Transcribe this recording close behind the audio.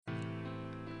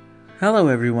Hello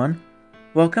everyone!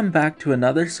 Welcome back to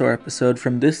another SOAR episode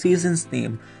from this season's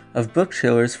theme of Book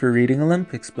Trailers for Reading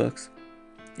Olympics books.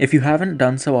 If you haven't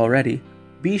done so already,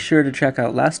 be sure to check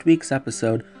out last week's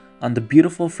episode on the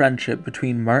beautiful friendship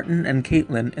between Martin and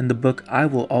Caitlin in the book I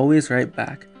Will Always Write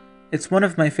Back. It's one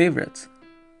of my favorites.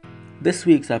 This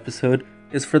week's episode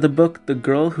is for the book The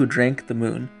Girl Who Drank the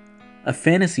Moon, a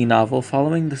fantasy novel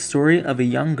following the story of a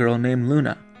young girl named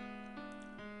Luna.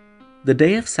 The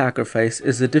day of sacrifice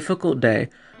is a difficult day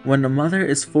when a mother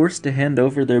is forced to hand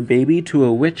over their baby to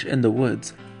a witch in the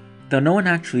woods, though no one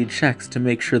actually checks to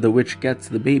make sure the witch gets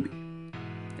the baby.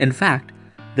 In fact,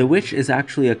 the witch is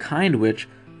actually a kind witch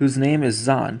whose name is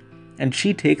Zan, and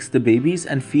she takes the babies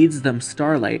and feeds them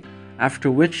starlight,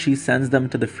 after which she sends them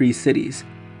to the free cities.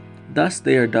 Thus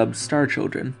they are dubbed star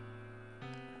children.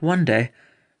 One day,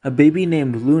 a baby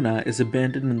named Luna is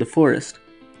abandoned in the forest,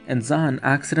 and Zan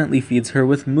accidentally feeds her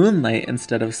with moonlight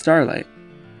instead of starlight.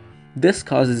 This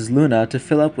causes Luna to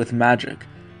fill up with magic,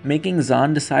 making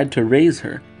Zan decide to raise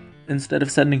her, instead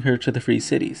of sending her to the free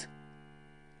cities.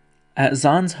 At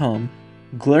Zan's home,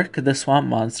 Glurk the swamp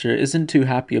monster isn't too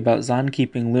happy about Zan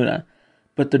keeping Luna,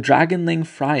 but the dragonling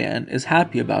Fryan is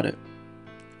happy about it.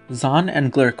 Zan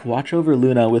and Glurk watch over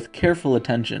Luna with careful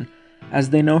attention,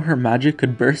 as they know her magic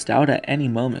could burst out at any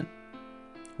moment.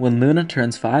 When Luna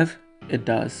turns 5, it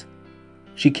does.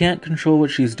 She can't control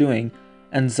what she's doing,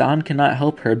 and Zan cannot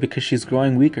help her because she's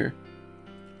growing weaker.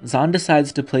 Zan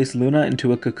decides to place Luna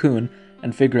into a cocoon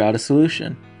and figure out a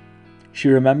solution. She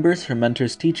remembers her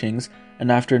mentor's teachings,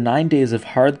 and after 9 days of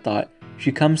hard thought,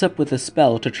 she comes up with a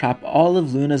spell to trap all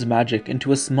of Luna's magic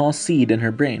into a small seed in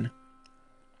her brain.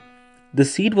 The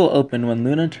seed will open when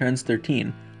Luna turns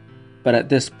 13, but at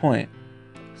this point,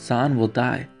 Zan will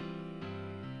die.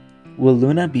 Will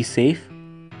Luna be safe?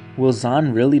 Will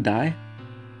Zan really die?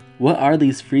 What are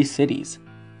these free cities?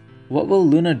 What will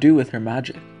Luna do with her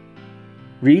magic?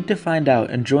 Read to find out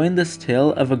and join this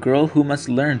tale of a girl who must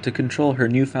learn to control her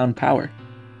newfound power.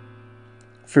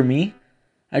 For me,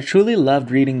 I truly loved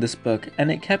reading this book,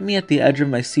 and it kept me at the edge of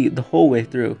my seat the whole way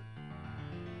through.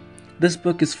 This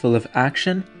book is full of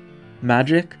action,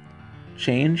 magic,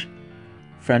 change,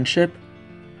 friendship,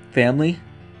 family,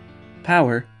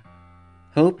 power,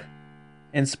 hope,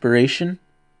 inspiration,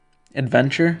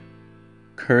 adventure,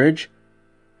 courage,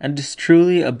 and is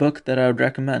truly a book that I would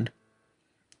recommend.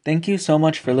 Thank you so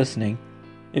much for listening.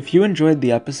 If you enjoyed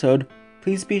the episode,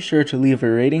 please be sure to leave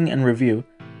a rating and review,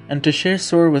 and to share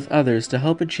SOAR with others to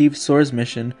help achieve SOAR's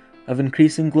mission of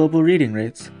increasing global reading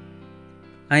rates.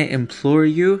 I implore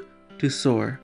you to SOAR.